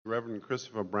Reverend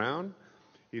Christopher Brown.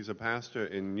 He's a pastor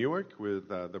in Newark with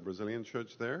the Brazilian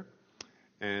church there.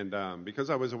 And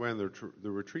because I was away on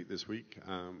the retreat this week,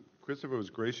 Christopher was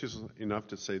gracious enough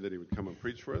to say that he would come and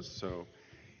preach for us. So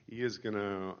he is going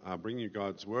to bring you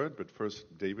God's word, but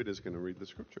first David is going to read the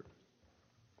scripture.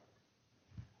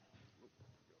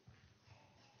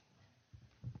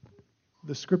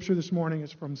 The scripture this morning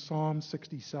is from Psalm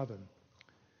 67.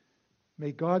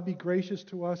 May God be gracious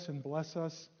to us and bless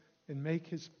us and make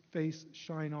his face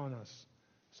shine on us,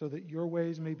 so that your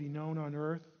ways may be known on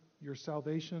earth, your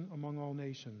salvation among all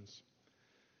nations.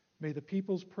 May the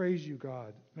peoples praise you,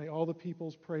 God. May all the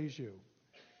peoples praise you.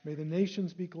 May the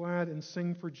nations be glad and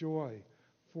sing for joy,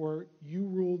 for you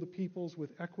rule the peoples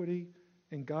with equity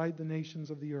and guide the nations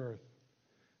of the earth.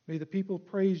 May the people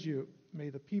praise you. May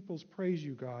the peoples praise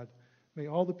you, God. May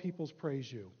all the peoples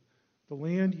praise you. The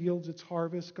land yields its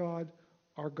harvest, God.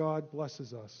 Our God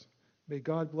blesses us. May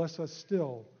God bless us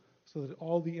still, so that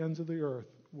all the ends of the earth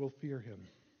will fear him.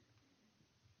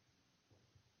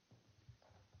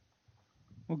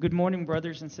 Well, good morning,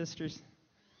 brothers and sisters.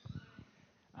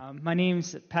 My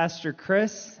name's Pastor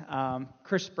Chris,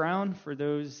 Chris Brown. For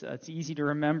those, it's easy to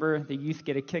remember. The youth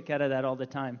get a kick out of that all the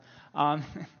time.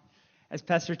 As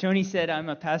Pastor Tony said, I'm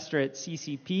a pastor at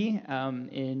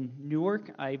CCP in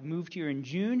Newark. I moved here in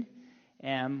June.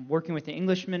 I'm working with the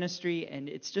English ministry, and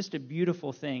it's just a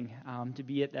beautiful thing to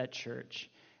be at that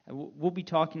church. We'll be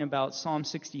talking about Psalm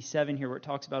 67 here, where it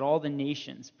talks about all the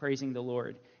nations praising the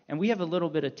Lord. And we have a little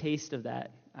bit of taste of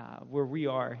that where we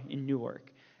are in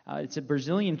Newark. It's a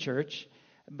Brazilian church,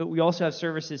 but we also have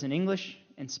services in English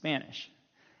and Spanish.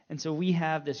 And so we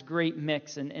have this great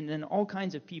mix, and then all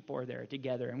kinds of people are there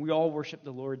together, and we all worship the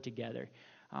Lord together.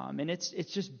 And it's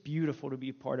just beautiful to be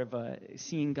a part of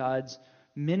seeing God's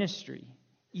ministry,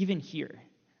 even here,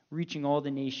 reaching all the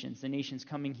nations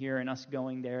coming here and us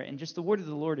going there, and just the word of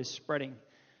the Lord is spreading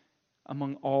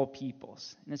among all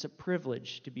peoples. And it's a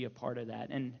privilege to be a part of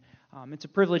that. And it's a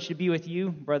privilege to be with you,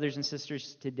 brothers and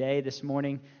sisters, today, this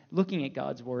morning, looking at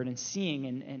God's word and seeing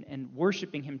and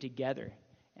worshiping him together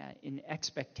in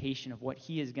expectation of what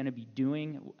he is going to be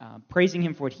doing, praising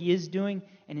him for what he is doing,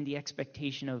 and in the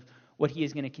expectation of what he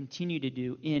is going to continue to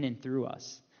do in and through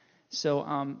us.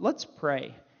 So let's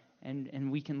pray,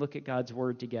 and we can look at God's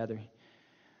word together.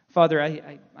 Father,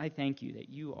 I thank you that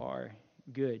you are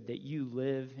good, that you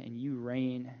live and you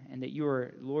reign, and that you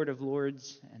are Lord of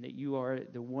lords, and that you are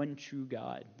the one true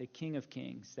God, the King of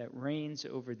kings, that reigns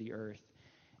over the earth.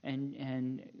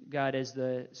 And God, as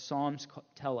the Psalms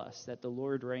tell us, that the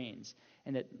Lord reigns,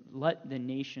 and that let the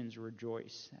nations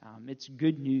rejoice. It's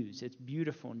good news, it's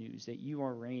beautiful news that you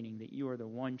are reigning, that you are the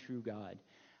one true God.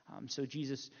 So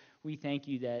Jesus, we thank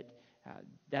you that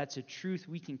that's a truth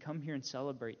we can come here and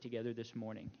celebrate together this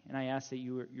morning. And I ask that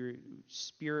your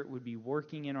Spirit would be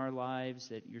working in our lives,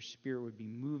 that your Spirit would be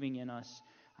moving in us,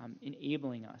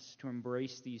 enabling us to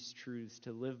embrace these truths,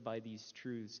 to live by these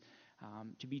truths,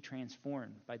 to be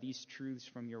transformed by these truths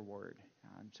from your word.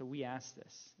 So we ask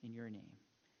this in your name.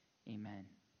 Amen.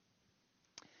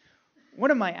 One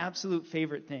of my absolute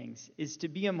favorite things is to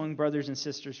be among brothers and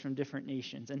sisters from different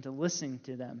nations and to listen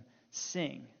to them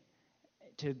sing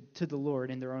to the Lord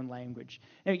in their own language.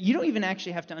 Now, you don't even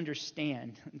actually have to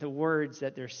understand the words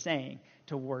that they're saying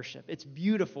to worship. It's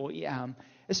beautiful,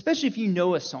 especially if you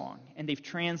know a song and they've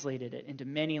translated it into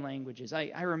many languages.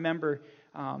 I remember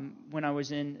when I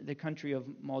was in the country of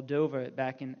Moldova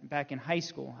back in high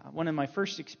school, one of my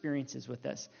first experiences with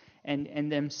this,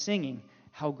 and them singing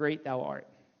 "How Great Thou Art,"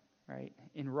 right,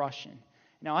 in Russian.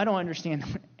 Now, I don't understand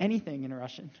anything in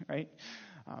Russian, right?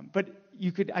 But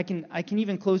I can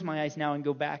even close my eyes now and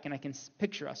go back, and I can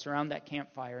picture us around that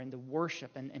campfire and the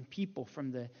worship and people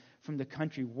from the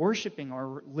country worshiping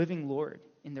our living Lord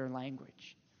in their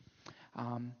language.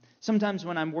 Sometimes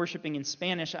when I'm worshiping in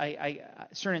Spanish,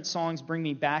 certain songs bring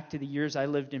me back to the years I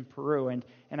lived in Peru, and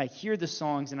I hear the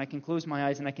songs, and I can close my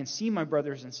eyes, and I can see my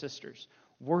brothers and sisters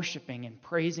worshiping and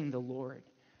praising the Lord,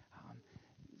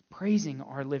 praising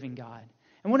our living God.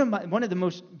 And one of the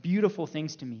most beautiful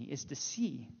things to me is to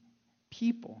see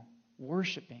people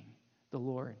worshiping the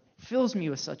Lord. It fills me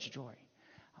with such joy.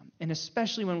 And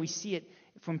especially when we see it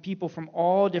from people from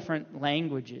all different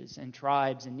languages and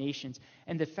tribes and nations.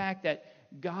 And the fact that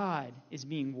God is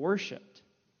being worshipped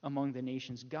among the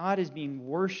nations. God is being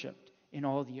worshipped in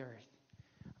all the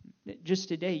earth. Just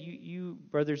today, you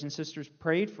brothers and sisters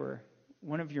prayed for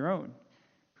one of your own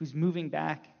who's moving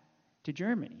back to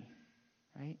Germany,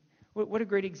 right? What a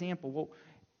great example. Well,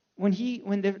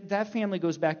 when that family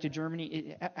goes back to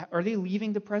Germany, are they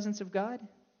leaving the presence of God?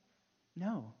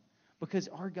 No, because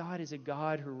our God is a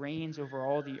God who reigns over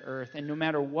all the earth, and no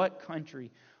matter what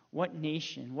country what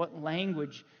nation, what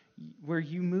language, where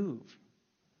you move.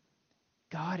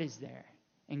 God is there,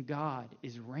 and God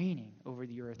is reigning over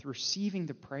the earth, receiving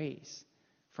the praise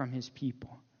from his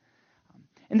people.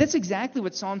 And that's exactly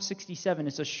what Psalm 67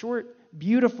 is. A short,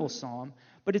 beautiful psalm,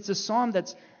 but it's a psalm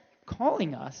that's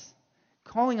calling us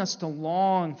to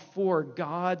long for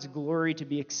God's glory to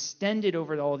be extended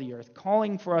over all the earth,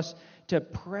 calling for us to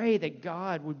pray that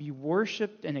God would be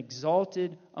worshipped and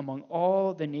exalted among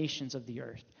all the nations of the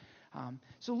earth.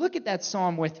 So look at that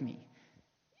psalm with me.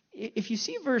 If you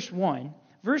see verse 1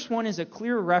 is a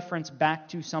clear reference back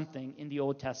to something in the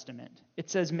Old Testament. It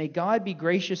says, "May God be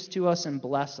gracious to us and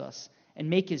bless us, and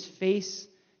make his face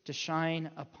to shine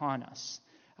upon us."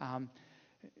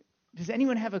 Does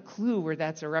anyone have a clue where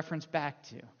that's a reference back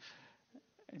to?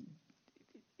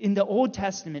 In the Old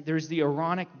Testament, there's the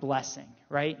Aaronic blessing,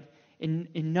 right?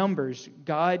 In Numbers,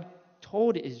 God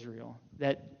told Israel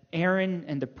that Aaron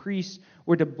and the priests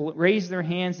were to raise their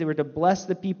hands. They were to bless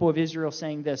the people of Israel,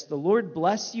 saying this: "The Lord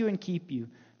bless you and keep you.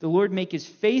 The Lord make his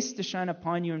face to shine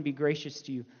upon you and be gracious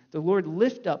to you. The Lord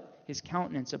lift up his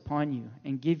countenance upon you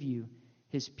and give you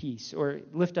his peace," or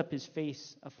lift up his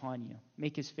face upon you,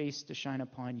 make his face to shine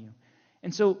upon you.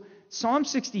 And so Psalm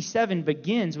 67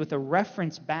 begins with a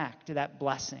reference back to that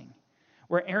blessing,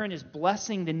 where Aaron is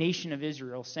blessing the nation of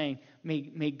Israel, saying,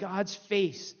 may God's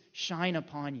face shine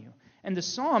upon you. And the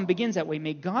psalm begins that way: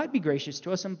 "May God be gracious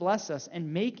to us and bless us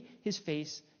and make his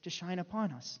face to shine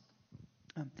upon us."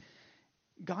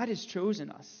 God has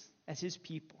chosen us as his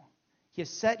people. He has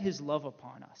set his love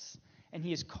upon us. And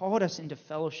he has called us into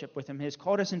fellowship with him. He has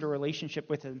called us into relationship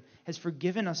with him. Has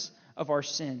forgiven us of our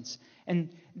sins.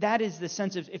 And that is the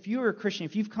sense of, if you are a Christian,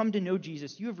 if you've come to know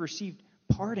Jesus, you have received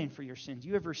pardon for your sins.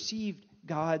 You have received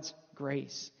God's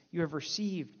grace. You have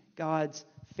received God's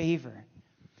favor.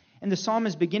 And the psalm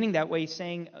is beginning that way,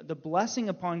 saying the blessing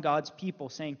upon God's people,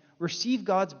 saying, receive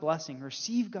God's blessing,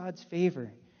 receive God's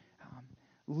favor,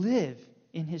 live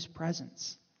in his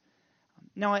presence.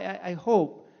 Now, I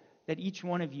hope that each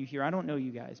one of you here, I don't know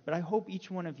you guys, but I hope each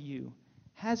one of you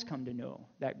has come to know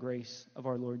that grace of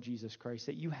our Lord Jesus Christ,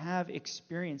 that you have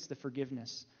experienced the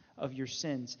forgiveness of your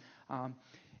sins.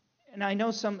 And I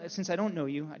know since I don't know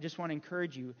you, I just want to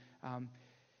encourage you,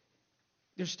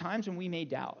 there's times when we may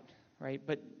doubt, right?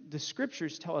 But the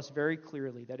scriptures tell us very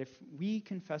clearly that if we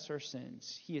confess our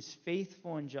sins, he is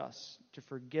faithful and just to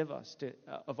forgive us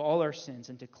of all our sins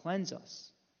and to cleanse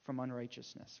us from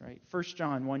unrighteousness, right? 1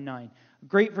 John 1:9, a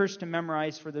great verse to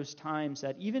memorize for those times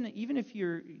that even if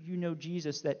you know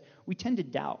Jesus, that we tend to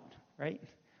doubt, right?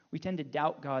 We tend to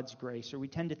doubt God's grace, or we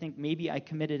tend to think maybe I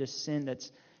committed a sin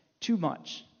that's too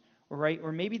much,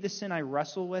 or maybe the sin I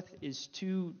wrestle with is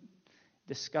too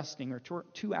disgusting or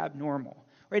too abnormal,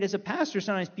 right? As a pastor,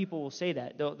 sometimes people will say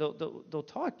that. They'll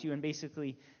talk to you and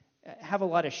basically have a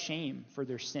lot of shame for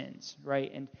their sins,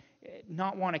 right? And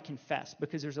not want to confess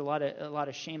because there's a lot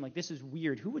of shame. Like, this is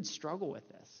weird. Who would struggle with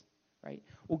this, right?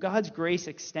 Well, God's grace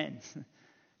extends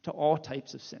to all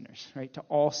types of sinners, right? To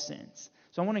all sins.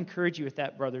 So I want to encourage you with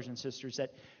that, brothers and sisters,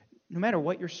 that no matter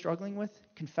what you're struggling with,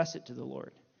 confess it to the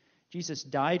Lord. Jesus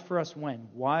died for us when?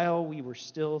 While we were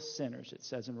still sinners, it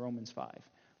says in Romans 5,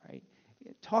 right?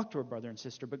 Talk to a brother and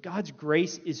sister, but God's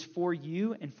grace is for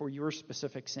you and for your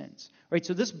specific sins, right?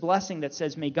 So this blessing that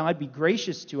says, may God be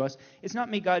gracious to us, it's not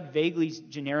may God vaguely,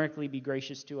 generically be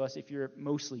gracious to us if you're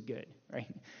mostly good, right?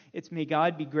 It's may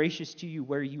God be gracious to you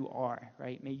where you are,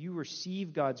 right? May you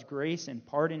receive God's grace and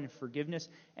pardon and forgiveness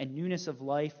and newness of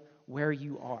life where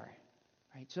you are,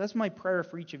 right? So that's my prayer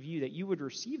for each of you, that you would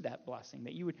receive that blessing,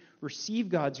 that you would receive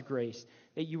God's grace,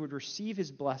 that you would receive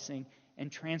his blessing and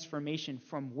transformation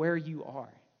from where you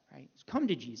are, right? Come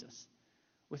to Jesus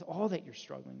with all that you're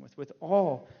struggling with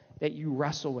all that you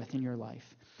wrestle with in your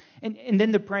life. And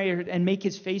then the prayer, and make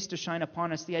his face to shine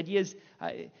upon us. The idea is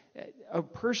a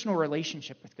personal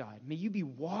relationship with God. May you be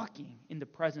walking in the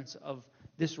presence of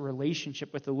this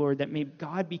relationship with the Lord, that may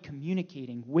God be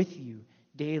communicating with you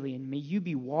daily, and may you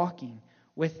be walking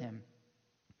with him.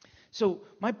 So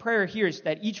my prayer here is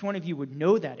that each one of you would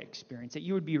know that experience, that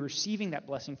you would be receiving that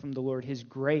blessing from the Lord, his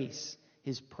grace,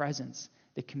 his presence,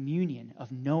 the communion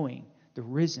of knowing the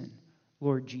risen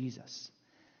Lord Jesus.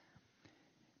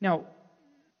 Now,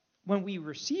 when we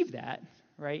receive that,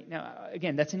 right, now,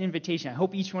 again, that's an invitation. I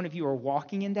hope each one of you are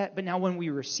walking in that, but now when we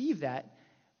receive that,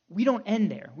 we don't end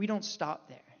there. We don't stop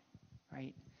there,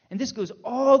 right? And this goes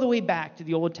all the way back to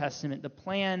the Old Testament, the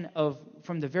plan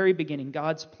from the very beginning,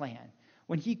 God's plan.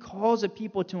 When he calls a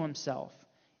people to himself,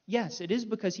 yes, it is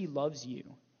because he loves you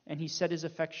and he set his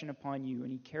affection upon you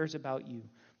and he cares about you.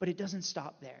 But it doesn't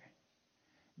stop there.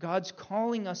 God's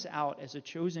calling us out as a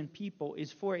chosen people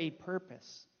is for a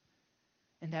purpose.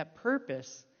 And that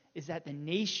purpose is that the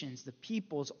nations, the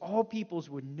peoples, all peoples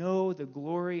would know the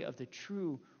glory of the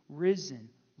true, risen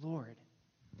Lord.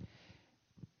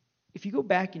 If you go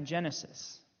back in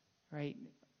Genesis, right,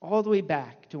 all the way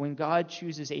back to when God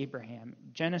chooses Abraham,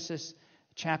 Genesis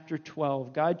chapter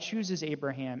 12, God chooses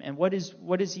Abraham, and what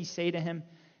does he say to him?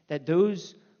 That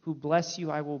those who bless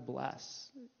you I will bless,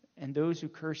 and those who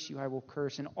curse you I will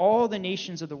curse, and all the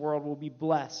nations of the world will be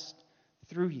blessed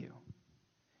through you.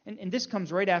 And this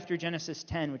comes right after Genesis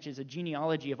 10, which is a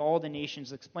genealogy of all the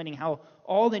nations, explaining how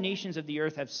all the nations of the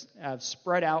earth have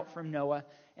spread out from Noah.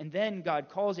 And then God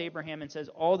calls Abraham and says,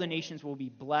 all the nations will be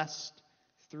blessed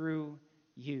through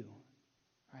you.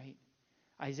 Right?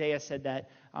 Isaiah said that,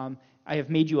 I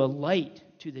have made you a light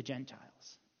to the Gentiles.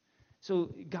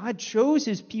 So God chose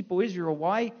his people Israel.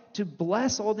 Why? To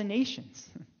bless all the nations.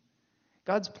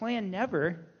 God's plan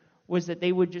never was that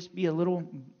they would just be a little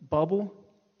bubble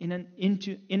in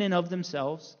and of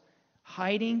themselves,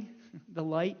 hiding the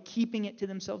light, keeping it to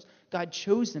themselves. God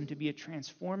chose them to be a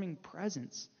transforming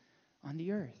presence on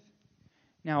the earth.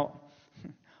 Now,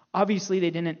 obviously they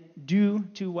didn't do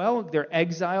too well. They're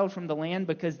exiled from the land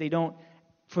because they don't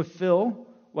fulfill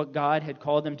what God had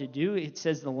called them to do. It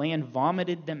says the land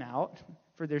vomited them out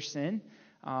for their sin,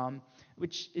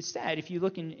 which is sad. If you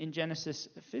look in Genesis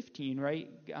 15, right,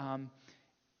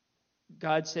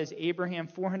 God says, Abraham,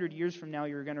 400 years from now,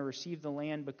 you're going to receive the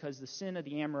land because the sin of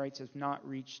the Amorites has not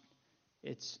reached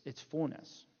its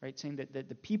fullness, right? Saying that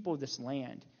the people of this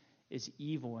land is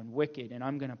evil and wicked, and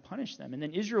I'm going to punish them. And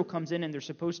then Israel comes in, and they're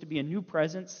supposed to be a new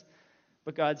presence,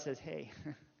 but God says, hey,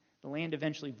 the land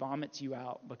eventually vomits you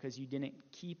out because you didn't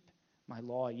keep my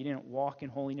law. You didn't walk in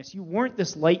holiness. You weren't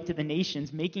this light to the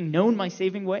nations, making known my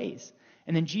saving ways.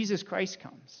 And then Jesus Christ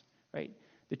comes, right?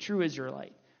 The true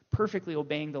Israelite, perfectly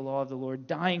obeying the law of the Lord,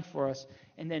 dying for us,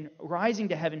 and then rising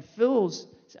to heaven,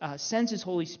 sends his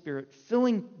Holy Spirit,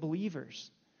 filling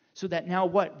believers, so that now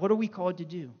what? What are we called to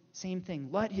do? Same thing.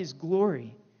 Let his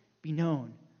glory be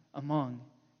known among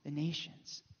the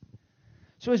nations.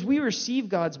 So as we receive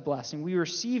God's blessing, we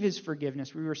receive his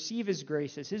forgiveness, we receive his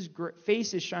grace, as his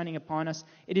face is shining upon us,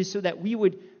 it is so that we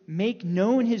would make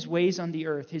known his ways on the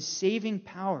earth, his saving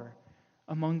power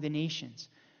among the nations.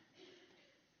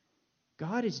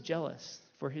 God is jealous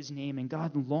for his name, and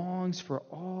God longs for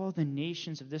all the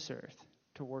nations of this earth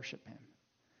to worship him.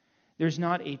 There's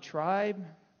not a tribe,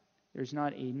 there's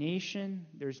not a nation,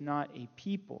 there's not a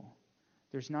people,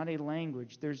 there's not a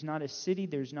language, there's not a city,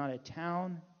 there's not a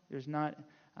town, there's not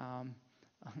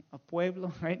a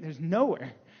pueblo, right? There's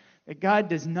nowhere that God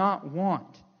does not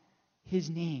want his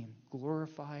name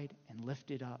glorified and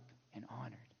lifted up and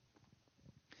honored.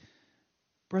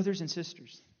 Brothers and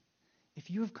sisters,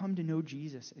 if you have come to know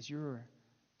Jesus as your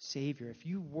Savior, if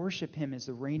you worship him as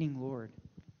the reigning Lord,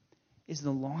 is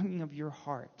the longing of your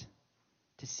heart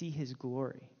to see his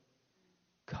glory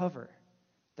cover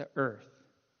the earth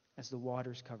as the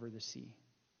waters cover the sea?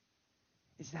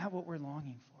 Is that what we're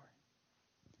longing for?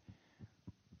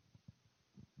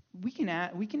 We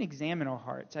can examine our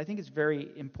hearts. I think it's very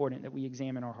important that we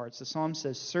examine our hearts. The psalm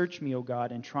says, "Search me, O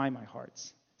God, and try my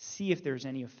hearts. See if there's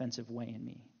any offensive way in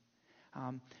me."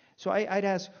 So I'd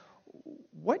ask,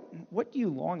 what do you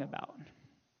long about?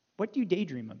 What do you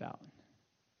daydream about?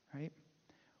 Right?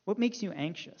 What makes you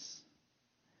anxious?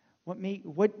 What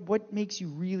makes you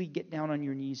really get down on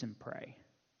your knees and pray?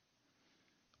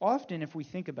 Often, if we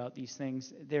think about these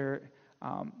things,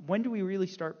 when do we really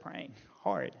start praying?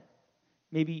 Hard.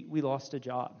 Maybe we lost a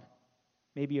job.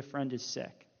 Maybe a friend is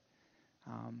sick.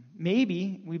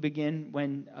 Maybe we begin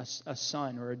when a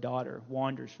son or a daughter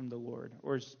wanders from the Lord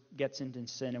or gets into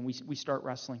sin and we start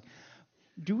wrestling.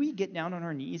 Do we get down on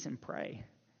our knees and pray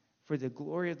for the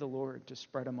glory of the Lord to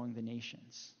spread among the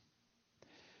nations?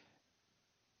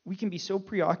 We can be so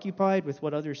preoccupied with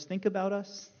what others think about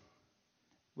us,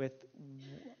 with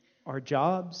our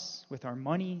jobs, with our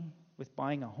money, with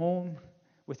buying a home,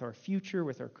 with our future,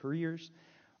 with our careers.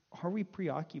 Are we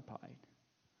preoccupied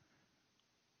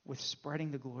with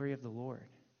spreading the glory of the Lord?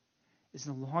 Is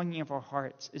the longing of our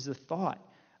hearts, is the thought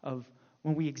of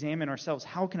when we examine ourselves,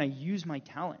 how can I use my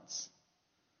talents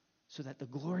so that the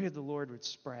glory of the Lord would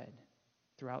spread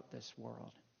throughout this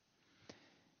world?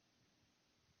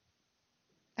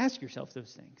 Ask yourself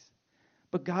those things.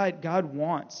 But God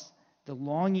wants the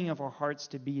longing of our hearts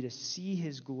to be to see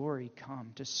his glory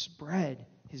come, to spread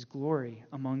his glory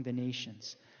among the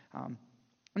nations. And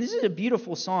this is a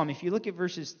beautiful psalm. If you look at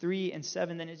verses 3 and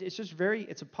 7, then it's just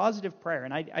it's a positive prayer.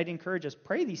 And I'd encourage us,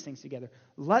 pray these things together.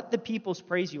 Let the peoples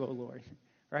praise you, O Lord,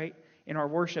 right? In our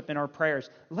worship, in our prayers.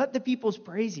 Let the peoples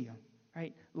praise you,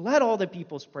 right? Let all the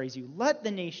peoples praise you. Let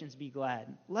the nations be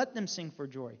glad. Let them sing for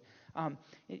joy. And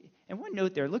one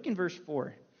note there, look in verse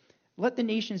 4. Let the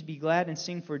nations be glad and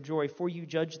sing for joy, for you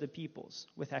judge the peoples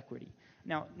with equity.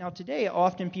 Now today,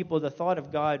 often people, the thought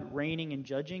of God reigning and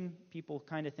judging, people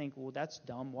kind of think, well, that's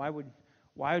dumb. Why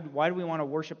do we want to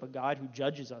worship a God who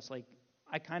judges us? Like,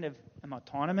 I kind of am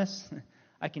autonomous.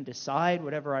 I can decide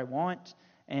whatever I want,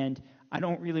 and I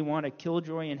don't really want a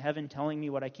killjoy in heaven telling me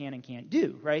what I can and can't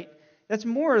do, right? That's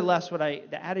more or less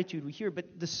the attitude we hear.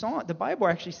 But the Bible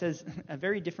actually says a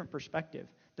very different perspective.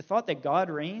 The thought that God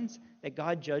reigns, that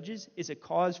God judges, is a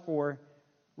cause for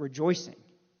rejoicing,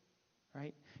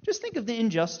 right? Just think of the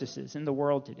injustices in the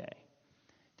world today.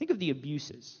 Think of the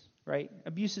abuses, right?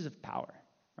 Abuses of power,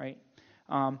 right?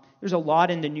 There's a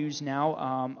lot in the news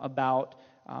now about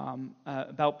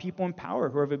people in power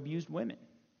who have abused women,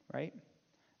 right?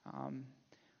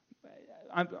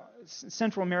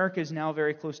 Central America is now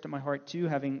very close to my heart too,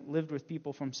 having lived with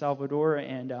people from Salvador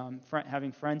and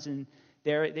having friends in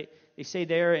there. They say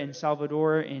there in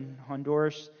Salvador, in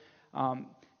Honduras,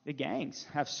 the gangs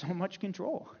have so much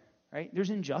control, right? There's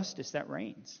injustice that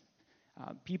reigns.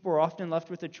 People are often left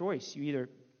with a choice. You either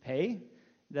pay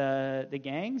the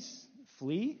gangs,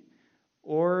 flee,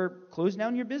 or close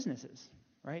down your businesses,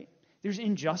 right? There's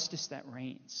injustice that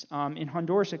reigns. In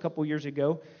Honduras a couple years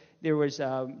ago, there was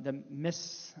the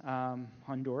Miss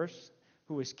Honduras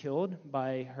who was killed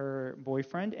by her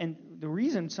boyfriend. And the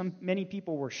reason many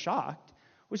people were shocked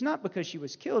was not because she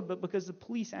was killed, but because the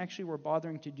police actually were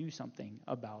bothering to do something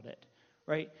about it,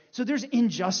 right? So there's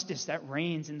injustice that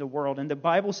reigns in the world. And the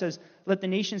Bible says, let the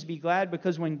nations be glad,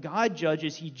 because when God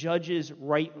judges, he judges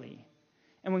rightly.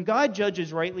 And when God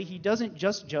judges rightly, he doesn't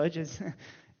just judge as...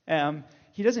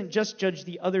 He doesn't just judge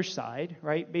the other side,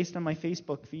 right? Based on my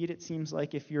Facebook feed, it seems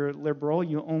like if you're liberal,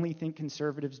 you only think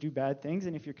conservatives do bad things,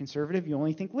 and if you're conservative, you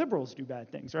only think liberals do bad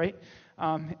things, right?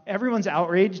 Everyone's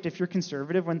outraged if you're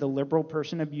conservative when the liberal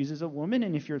person abuses a woman,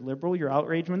 and if you're liberal, you're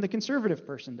outraged when the conservative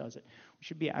person does it. We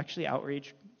should be actually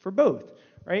outraged for both,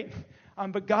 right?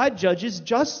 But God judges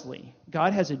justly.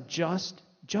 God has a just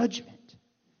judgment,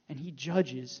 and he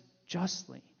judges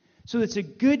justly. So it's a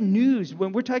good news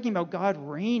when we're talking about God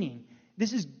reigning.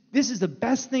 This is the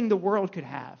best thing the world could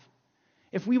have.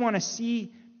 If we want to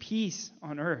see peace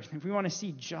on earth, if we want to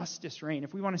see justice reign,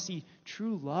 if we want to see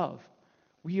true love,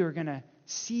 we are going to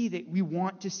see that we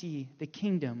want to see the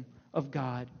kingdom of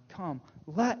God come.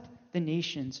 Let the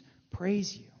nations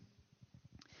praise you.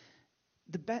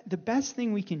 The best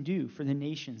thing we can do for the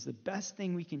nations, the best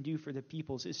thing we can do for the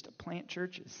peoples is to plant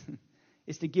churches,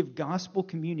 is to give gospel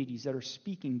communities that are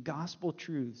speaking gospel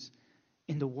truths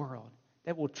in the world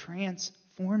that will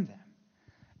transform them.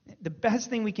 The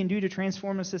best thing we can do to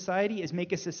transform a society is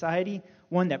make a society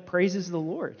one that praises the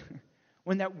Lord,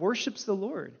 one that worships the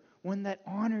Lord, one that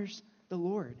honors the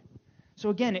Lord. So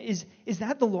again, is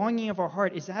that the longing of our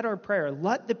heart? Is that our prayer?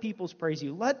 Let the peoples praise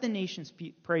you. Let the nations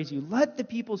praise you. Let the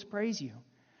peoples praise you.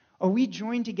 Are we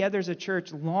joined together as a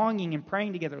church, longing and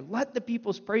praying together? Let the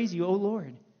peoples praise you, O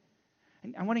Lord.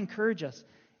 And I want to encourage us,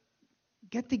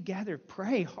 get together,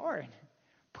 pray hard.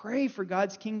 Pray for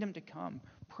God's kingdom to come.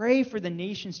 Pray for the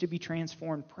nations to be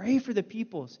transformed. Pray for the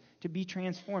peoples to be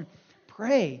transformed.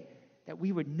 Pray that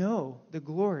we would know the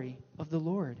glory of the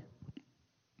Lord.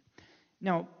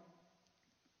 Now,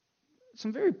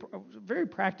 some very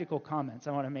practical comments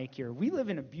I want to make here. We live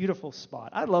in a beautiful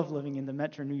spot. I love living in the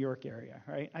Metro New York area,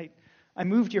 right? I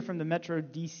moved here from the Metro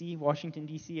D.C., Washington,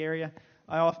 D.C. area.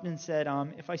 I often said,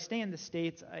 if I stay in the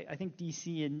States, I think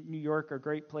D.C. and New York are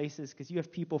great places because you have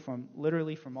people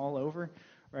literally from all over,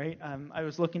 right? I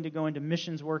was looking to go into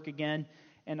missions work again,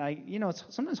 and it's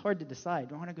sometimes hard to decide.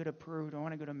 Do I want to go to Peru? Do I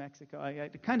want to go to Mexico? I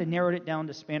kind of narrowed it down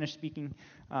to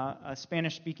a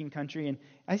Spanish-speaking country, and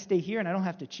I stay here and I don't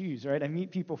have to choose, right? I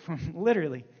meet people from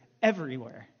literally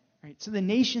everywhere, right? So the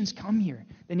nations come here.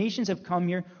 The nations have come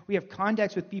here. We have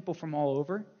contacts with people from all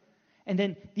over. And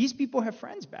then these people have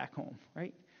friends back home,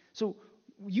 right? So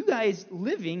you guys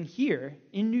living here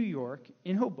in New York,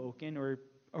 in Hoboken, or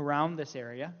around this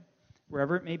area,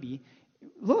 wherever it may be,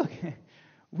 look,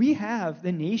 we have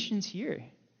the nations here.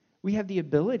 We have the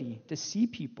ability to see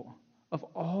people of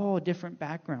all different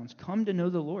backgrounds come to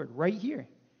know the Lord right here,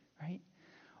 right?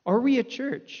 Are we a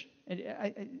church?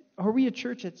 Are we a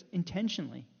church that's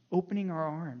intentionally opening our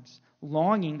arms,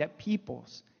 longing that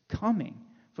people's coming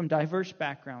from diverse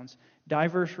backgrounds,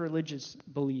 diverse religious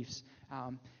beliefs,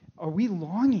 are we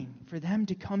longing for them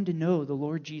to come to know the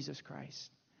Lord Jesus Christ?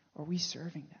 Are we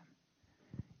serving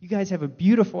them? You guys have a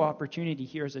beautiful opportunity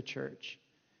here as a church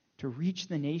to reach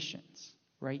the nations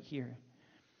right here.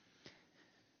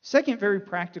 Second very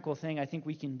practical thing I think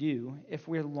we can do if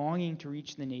we're longing to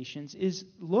reach the nations is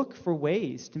look for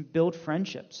ways to build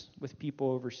friendships with people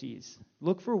overseas.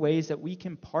 Look for ways that we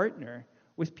can partner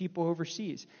with people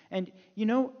overseas. And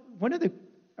one of the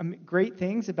great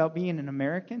things about being an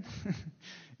American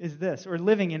is this, or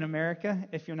living in America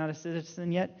if you're not a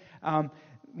citizen yet.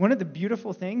 One of the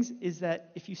beautiful things is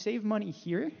that if you save money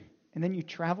here and then you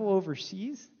travel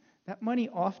overseas, that money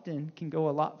often can go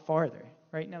a lot farther.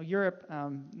 Right now, Europe,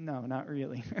 no, not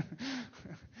really.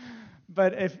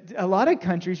 But if a lot of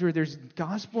countries where there's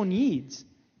gospel needs,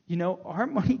 our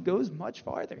money goes much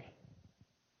farther,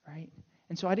 right?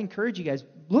 And so I'd encourage you guys,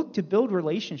 look to build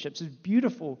relationships as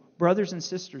beautiful brothers and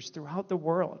sisters throughout the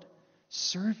world,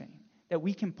 serving, that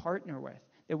we can partner with,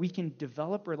 that we can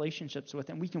develop relationships with,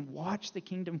 and we can watch the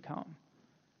kingdom come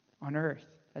on earth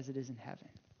as it is in heaven,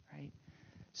 right?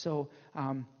 So,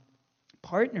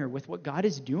 partner with what God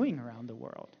is doing around the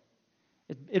world.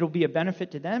 It'll be a benefit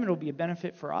to them. It'll be a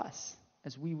benefit for us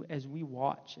as we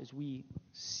watch, as we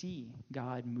see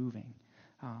God moving.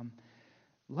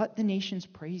 Let the nations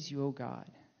praise you, O God.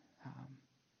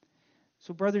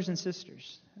 So, brothers and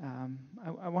sisters,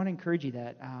 I want to encourage you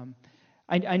that.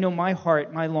 I know my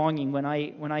heart, my longing when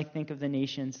I think of the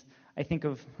nations. I think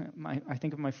of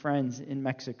my friends in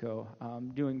Mexico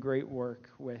doing great work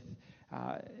with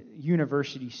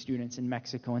university students in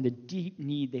Mexico and the deep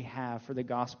need they have for the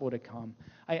gospel to come.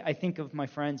 I think of my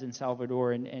friends in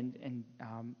Salvador and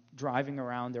driving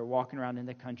around there, walking around in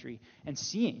the country and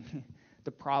seeing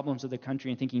the problems of the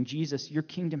country and thinking, Jesus, your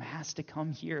kingdom has to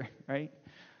come here, right?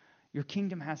 Your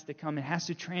kingdom has to come. It has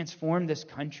to transform this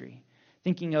country.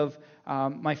 Thinking of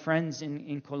my friends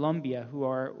in Colombia,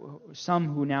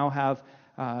 who now have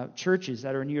churches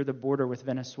that are near the border with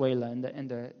Venezuela and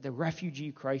the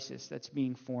refugee crisis that's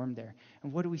being formed there.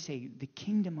 And what do we say? The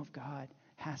kingdom of God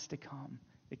has to come.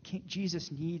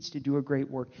 Jesus needs to do a great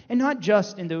work. And not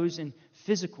just in those in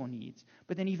physical needs,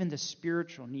 but then even the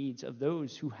spiritual needs of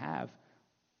those who have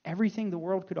everything the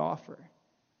world could offer,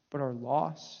 but are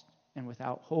lost and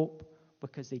without hope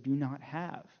because they do not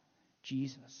have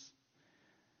Jesus.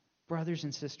 Brothers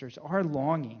and sisters, our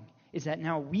longing is that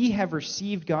now we have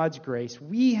received God's grace.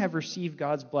 We have received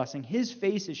God's blessing. His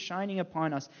face is shining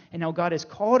upon us. And now God has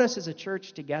called us as a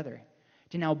church together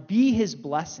to now be His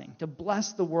blessing, to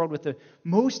bless the world with the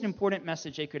most important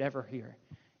message they could ever hear.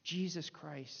 Jesus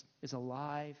Christ is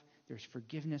alive. There's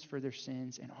forgiveness for their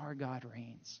sins, and our God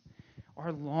reigns.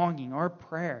 Our longing, our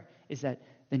prayer is that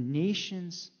the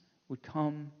nations would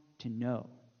come to know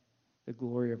the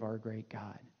glory of our great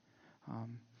God.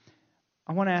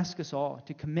 I want to ask us all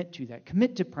to commit to that,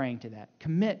 commit to praying to that,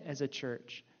 commit as a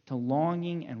church to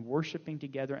longing and worshiping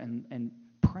together and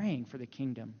praying for the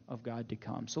kingdom of God to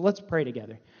come. So let's pray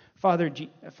together.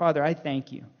 Father, I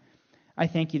thank you. I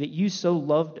thank you that you so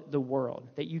loved the world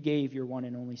that you gave your one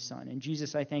and only Son. And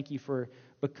Jesus, I thank you for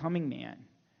becoming man,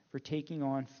 for taking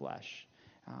on flesh.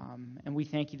 And we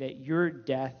thank you that your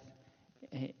death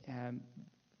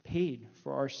paid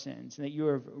for our sins, and that you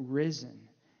have risen,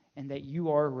 and that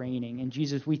you are reigning. And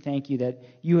Jesus, we thank you that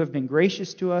you have been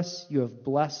gracious to us, you have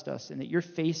blessed us, and that your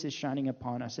face is shining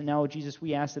upon us. And now, Jesus,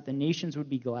 we ask that the nations would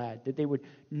be glad, that they would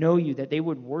know you, that they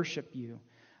would worship you.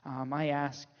 I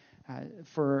ask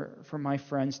for my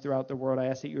friends throughout the world, I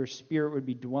ask that your Spirit would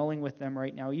be dwelling with them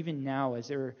right now, even now as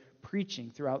they're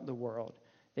preaching throughout the world,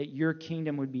 that your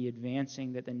kingdom would be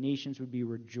advancing, that the nations would be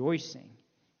rejoicing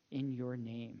in your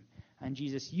name. And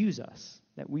Jesus, use us,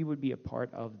 that we would be a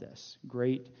part of this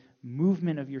great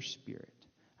movement of your Spirit.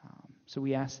 So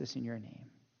we ask this in your name.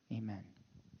 Amen.